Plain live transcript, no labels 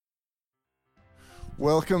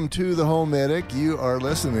Welcome to the HomeMedic. You are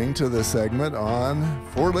listening to the segment on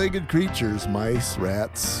four-legged creatures, mice,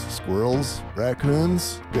 rats, squirrels,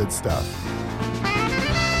 raccoons, good stuff.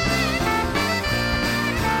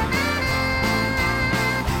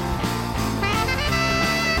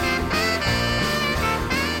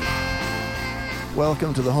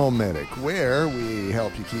 Welcome to the HomeMedic, where we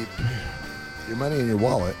help you keep your money in your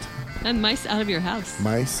wallet. And mice out of your house.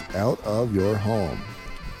 Mice out of your home.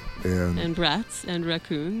 And rats and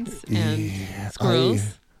raccoons and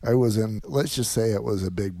squirrels. I was in, let's just say it was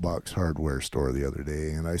a big box hardware store the other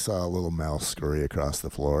day, and I saw a little mouse scurry across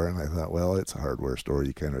the floor, and I thought, well, it's a hardware store.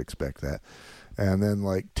 You kind of expect that. And then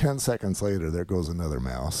like 10 seconds later, there goes another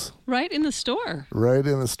mouse. Right in the store? Right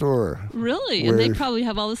in the store. Really? And they probably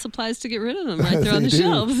have all the supplies to get rid of them right there on the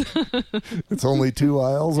shelves. It's only 2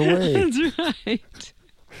 aisles away. That's right.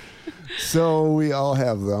 So we all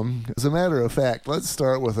have them. As a matter of fact, let's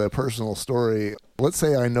start with a personal story. Let's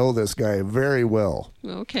say I know this guy very well.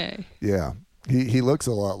 Okay. Yeah. He looks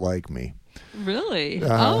a lot like me. Really?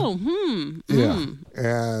 Yeah.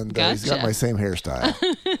 And Gotcha. He's got my same hairstyle.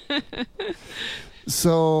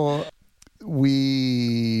 So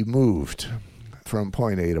we moved from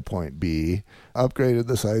point A to point B, upgraded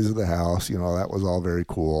the size of the house. You know, that was all very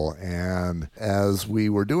cool. And as we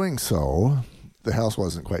were doing so, the house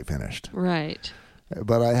wasn't quite finished. Right.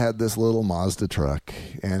 But I had this little Mazda truck,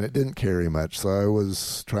 and it didn't carry much, so I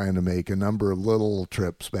was trying to make a number of little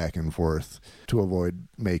trips back and forth to avoid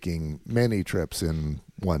making many trips in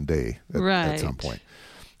one day at some point.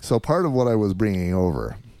 So part of what I was bringing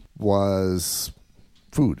over was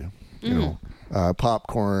food, you know,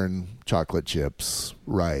 popcorn, chocolate chips,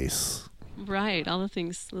 rice. Right, all the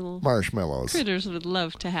things little marshmallows critters would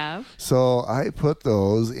love to have. So I put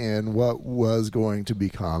those in what was going to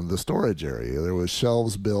become the storage area. There was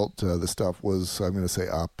shelves built. The stuff was, I'm going to say,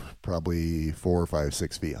 up probably 4, 5,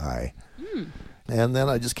 6 feet high. And then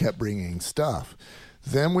I just kept bringing stuff.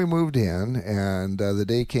 Then we moved in, and the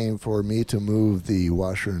day came for me to move the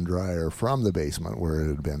washer and dryer from the basement, where it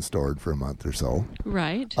had been stored for a month or so,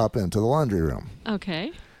 right, up into the laundry room.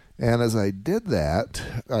 Okay. And as I did that,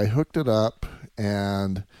 I hooked it up,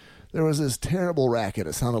 and there was this terrible racket.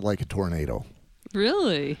 It sounded like a tornado.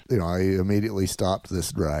 Really? You know, I immediately stopped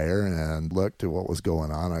this dryer and looked at what was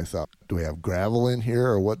going on. I thought, do we have gravel in here,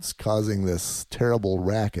 or what's causing this terrible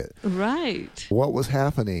racket? Right. What was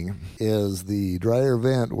happening is the dryer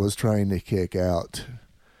vent was trying to kick out,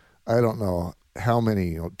 I don't know how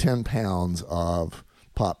many, 10 pounds of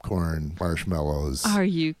popcorn, marshmallows. Are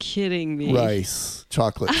you kidding me? Rice,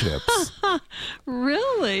 chocolate chips.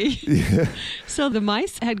 Really? Yeah. So the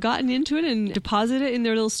mice had gotten into it and deposited it in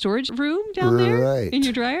their little storage room down there? Right. In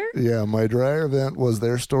your dryer? Yeah, my dryer vent was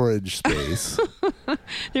their storage space.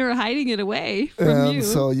 They were hiding it away from you.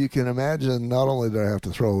 So you can imagine, not only did I have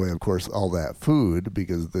to throw away, of course, all that food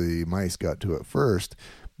because the mice got to it first,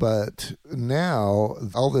 but now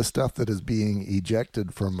all this stuff that is being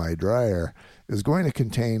ejected from my dryer is going to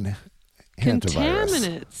contain hantavirus.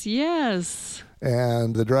 Contaminants, yes.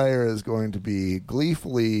 And the dryer is going to be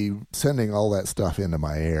gleefully sending all that stuff into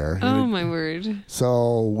my air. Oh, my word.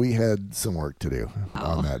 So we had some work to do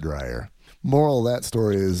on that dryer. Moral of that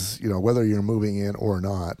story is, you know, whether you're moving in or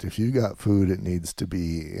not, if you got food, it needs to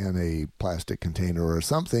be in a plastic container or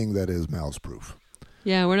something that is mouse-proof.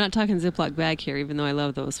 Yeah, we're not talking Ziploc bag here, even though I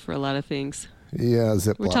love those for a lot of things. Yeah,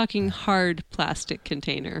 Ziploc. We're talking hard plastic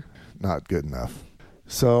container. Not good enough.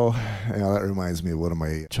 So, that reminds me of one of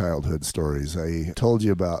my childhood stories. I told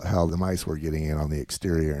you about how the mice were getting in on the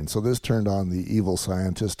exterior, and so this turned on the evil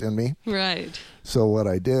scientist in me. Right. So what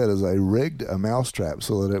I did is I rigged a mouse trap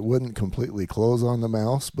so that it wouldn't completely close on the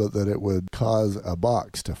mouse, but that it would cause a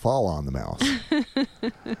box to fall on the mouse.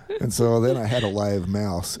 And so then I had a live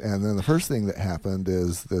mouse, and then the first thing that happened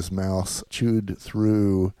is this mouse chewed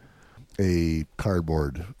through a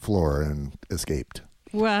cardboard floor and escaped.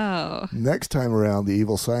 Wow. Next time around, the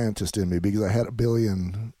evil scientist in me, because I had 1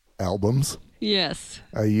 billion albums. Yes.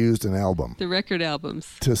 I used an album. The record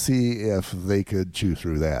albums. To see if they could chew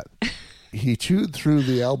through that. He chewed through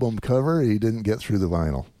the album cover. He didn't get through the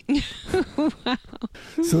vinyl. Wow.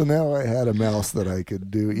 So now I had a mouse that I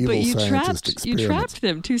could do evil scientist experiments. You trapped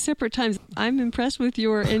them 2 separate times. I'm impressed with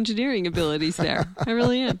your engineering abilities there. I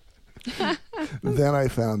really am. Then I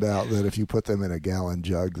found out that if you put them in a gallon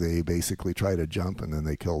jug, they basically try to jump and then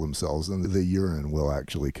they kill themselves. And the urine will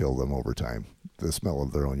actually kill them over time, the smell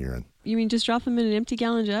of their own urine. You mean just drop them in an empty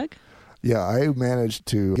gallon jug? Yeah, I managed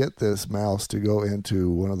to get this mouse to go into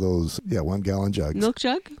one of those, 1 gallon jugs. Milk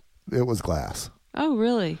jug? It was glass. Oh,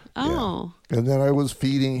 really? Oh. Yeah. And then I was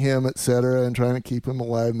feeding him, etc., and trying to keep him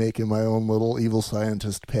alive, making my own little evil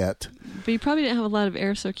scientist pet. But he probably didn't have a lot of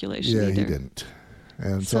air circulation Yeah, either. he didn't.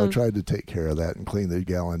 And so I tried to take care of that and clean the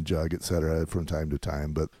gallon jug, etc., from time to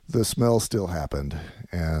time. But the smell still happened,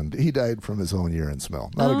 and he died from his own urine smell.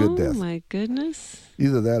 Not a good death. Oh, my goodness.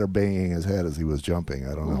 Either that or banging his head as he was jumping.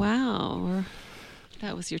 I don't know. Wow. Or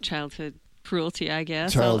that was your childhood cruelty, I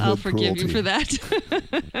guess. Childhood I'll forgive cruelty. you for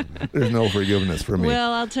that. There's no forgiveness for me.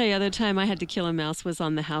 Well, I'll tell you, the other time I had to kill a mouse was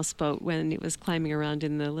on the houseboat when it was climbing around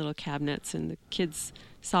in the little cabinets, and the kids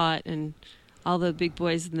saw it, and all the big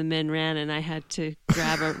boys and the men ran, and I had to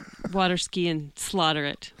grab a water ski and slaughter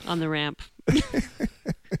it on the ramp.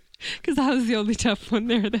 Because I was the only tough one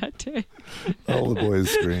there that day. All the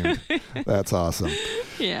boys screamed. That's awesome.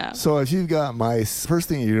 Yeah. So if you've got mice, first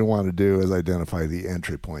thing you want to do is identify the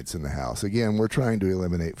entry points in the house. Again, we're trying to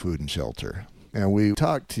eliminate food and shelter. And we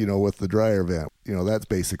talked, with the dryer vent, that's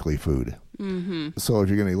basically food. Mm-hmm. So if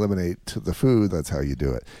you're going to eliminate the food, that's how you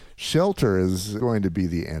do it. Shelter is going to be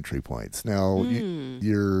the entry points. Now,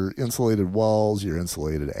 your insulated walls, your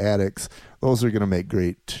insulated attics, those are going to make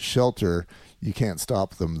great shelter. You can't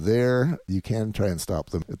stop them there. You can try and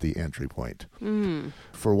stop them at the entry point.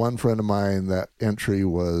 For one friend of mine, that entry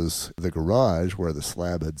was the garage where the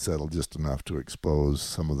slab had settled just enough to expose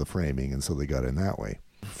some of the framing, and so they got in that way.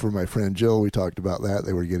 For my friend Jill, we talked about that.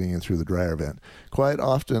 They were getting in through the dryer vent. Quite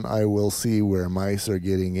often, I will see where mice are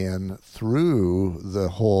getting in through the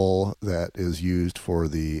hole that is used for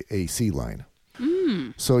the AC line.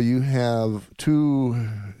 So you have two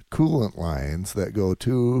coolant lines that go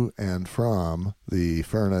to and from the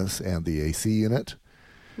furnace and the AC unit.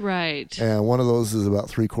 Right. And one of those is about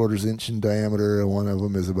 3/4 inch in diameter, and one of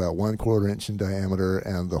them is about 1/4 inch in diameter,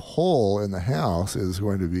 and the hole in the house is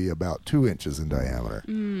going to be about 2 inches in diameter.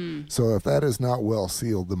 So if that is not well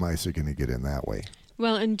sealed, the mice are going to get in that way.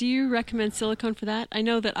 Well, and do you recommend silicone for that? I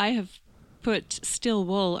know that I have put steel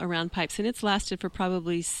wool around pipes, and it's lasted for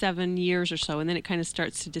probably 7 years or so, and then it kind of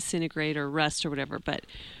starts to disintegrate or rust or whatever. But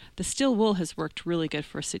the steel wool has worked really good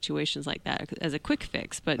for situations like that as a quick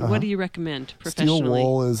fix. But what do you recommend professionally? Steel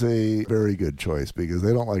wool is a very good choice because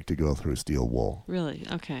they don't like to go through steel wool. Really?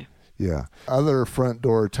 Okay. Yeah. Other front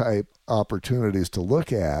door type opportunities to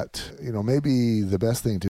look at, maybe the best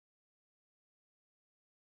thing to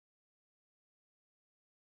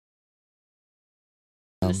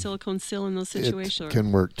The silicone sill in those situations? it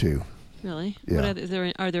can work too. Really? Yeah.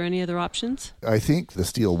 Are there any other options? I think the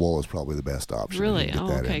steel wool is probably the best option. Really? You can Oh,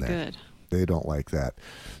 get that okay, in there. good. They don't like that.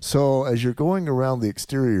 So as you're going around the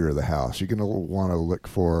exterior of the house, you're going to want to look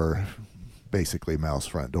for basically mouse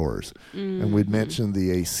front doors. And we'd mentioned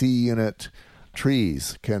the AC unit.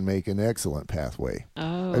 Trees can make an excellent pathway.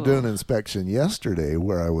 Oh. I did an inspection yesterday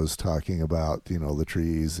where I was talking about, the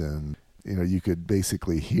trees, and you could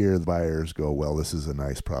basically hear the buyers go, well, this is a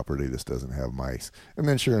nice property. This doesn't have mice. And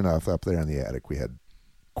then sure enough, up there in the attic, we had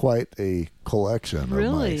quite a collection of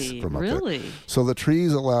mice from up there. So the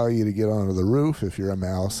trees allow you to get onto the roof if you're a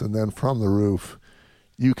mouse, and then from the roof,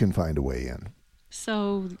 you can find a way in.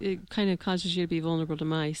 So it kind of causes you to be vulnerable to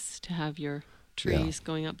mice to have your trees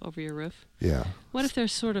going up over your roof. Yeah. What if they're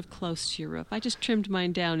sort of close to your roof? I just trimmed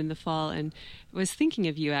mine down in the fall and was thinking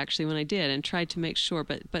of you actually when I did and tried to make sure,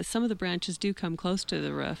 but some of the branches do come close to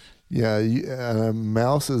the roof. Yeah, a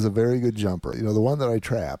mouse is a very good jumper. The one that I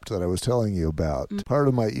trapped that I was telling you about, part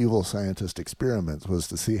of my evil scientist experiments was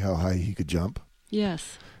to see how high he could jump.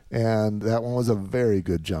 Yes. And that one was a very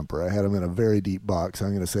good jumper. I had him in a very deep box. I'm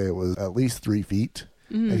going to say it was at least 3 feet.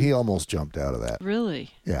 And he almost jumped out of that.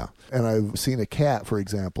 Really? Yeah. And I've seen a cat, for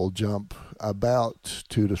example, jump about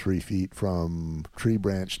 2 to 3 feet from tree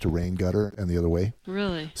branch to rain gutter and the other way.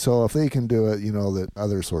 Really? So if they can do it, that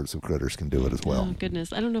other sorts of critters can do it as well. Oh,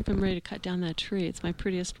 goodness. I don't know if I'm ready to cut down that tree. It's my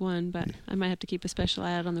prettiest one, but I might have to keep a special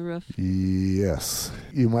eye out on the roof. Yes.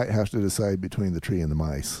 You might have to decide between the tree and the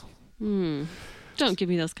mice. Don't give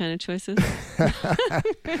me those kind of choices.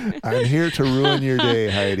 I'm here to ruin your day,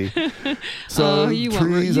 Heidi. So you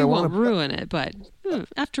trees, won't ruin it, but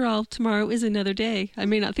after all, tomorrow is another day. I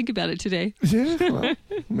may not think about it today. Yeah, well,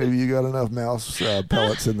 maybe you got enough mouse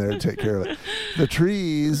pellets in there to take care of it. The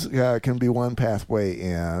trees can be one pathway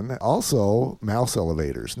in. Also, mouse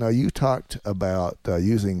elevators. Now, you talked about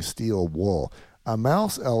using steel wool. A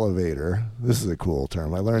mouse elevator, this is a cool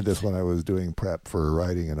term. I learned this when I was doing prep for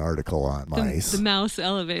writing an article on mice. The mouse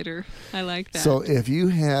elevator. I like that. So if you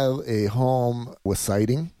have a home with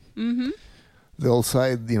siding, they'll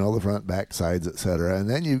side, the front, back sides, etc. And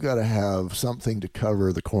then you've got to have something to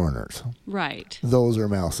cover the corners. Right. Those are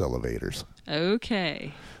mouse elevators.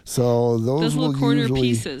 Okay. So those little will corner usually,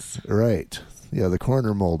 pieces. Right. Yeah, the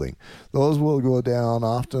corner molding. Those will go down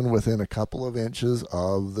often within a couple of inches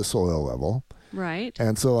of the soil level. Right.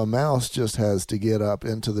 And so a mouse just has to get up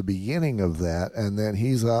into the beginning of that, and then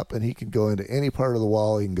he's up and he can go into any part of the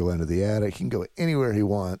wall. He can go into the attic. He can go anywhere he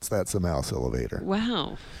wants. That's a mouse elevator.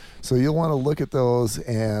 Wow. So you'll want to look at those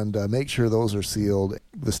and make sure those are sealed.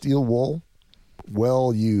 The steel wool,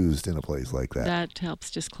 well used in a place like that. That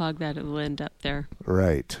helps just clog that little end up there.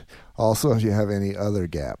 Right. Also, if you have any other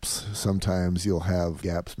gaps, sometimes you'll have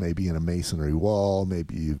gaps maybe in a masonry wall.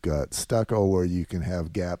 Maybe you've got stucco where you can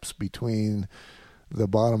have gaps between the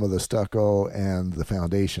bottom of the stucco and the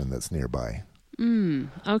foundation that's nearby.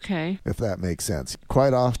 Okay. If that makes sense.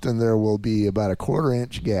 Quite often there will be about a 1/4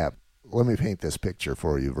 inch gap. Let me paint this picture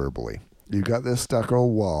for you verbally. You've got this stucco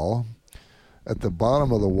wall. At the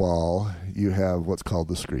bottom of the wall, you have what's called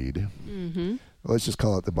the screed. Mm-hmm. Let's just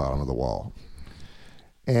call it the bottom of the wall.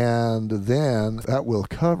 And then that will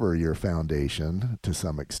cover your foundation to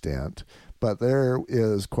some extent, but there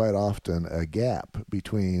is quite often a gap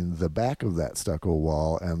between the back of that stucco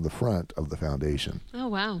wall and the front of the foundation. Oh,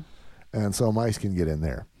 wow. And so mice can get in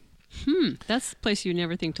there. That's a place you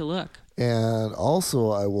never think to look. And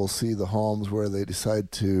also I will see the homes where they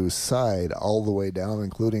decide to side all the way down,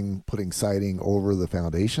 including putting siding over the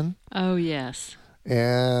foundation. Oh, yes.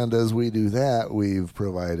 And as we do that, we've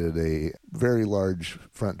provided a very large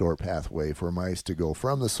front door pathway for mice to go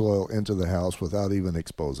from the soil into the house without even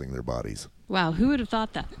exposing their bodies. Wow, who would have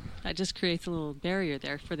thought that? That just creates a little barrier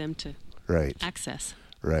there for them to access.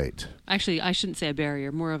 Right. Actually, I shouldn't say a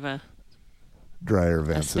barrier, more of a dryer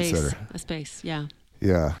vents, etc. A space, yeah.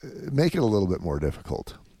 Yeah, make it a little bit more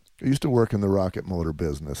difficult. I used to work in the rocket motor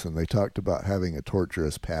business, and they talked about having a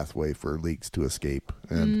tortuous pathway for leaks to escape.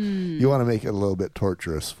 And you want to make it a little bit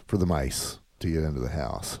tortuous for the mice to get into the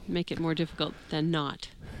house. Make it more difficult than not.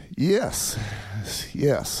 Yes.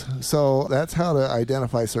 So that's how to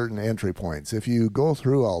identify certain entry points. If you go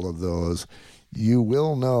through all of those, you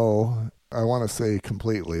will know, I want to say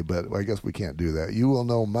completely, but I guess we can't do that. You will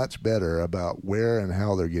know much better about where and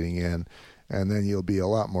how they're getting in, and then you'll be a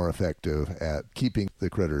lot more effective at keeping the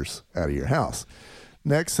critters out of your house.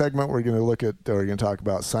 Next segment, we're going to talk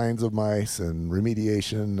about signs of mice and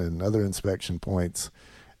remediation and other inspection points.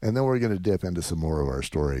 And then we're going to dip into some more of our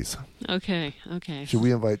stories. Okay. Should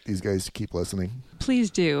we invite these guys to keep listening?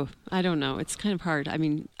 Please do. I don't know. It's kind of hard. I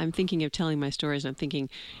mean, I'm thinking of telling my stories. I'm thinking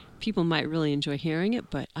people might really enjoy hearing it,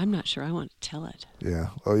 but I'm not sure I want to tell it. Yeah.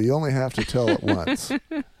 Well, you only have to tell it once.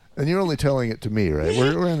 And you're only telling it to me, right?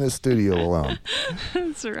 We're in this studio alone.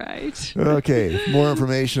 That's right. Okay. More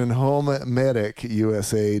information,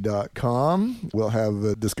 HomeMedicUSA.com. We'll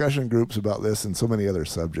have discussion groups about this and so many other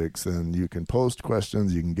subjects, and you can post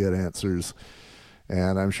questions, you can get answers,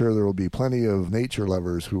 and I'm sure there will be plenty of nature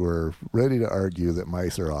lovers who are ready to argue that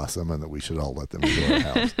mice are awesome and that we should all let them into our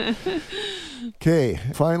house. Okay.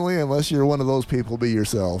 Finally, unless you're one of those people, be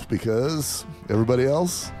yourself, because everybody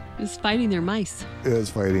else is fighting their mice.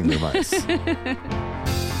 This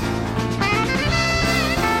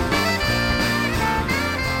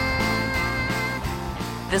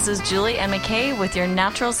is Julie and McKay with your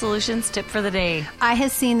Natural Solutions tip for the day. I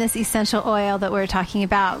have seen this essential oil that we're talking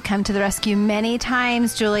about come to the rescue many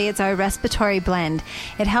times, Julie. It's our respiratory blend.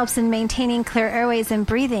 It helps in maintaining clear airways and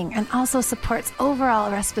breathing, and also supports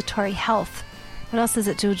overall respiratory health. What else does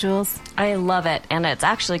it do, Jules? I love it, and it's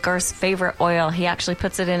actually Garth's favorite oil. He actually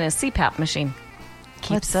puts it in his CPAP machine.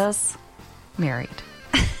 Keeps us married.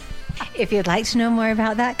 If you'd like to know more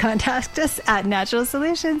about that, contact us at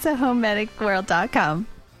naturalsolutions@homemedicworld.com.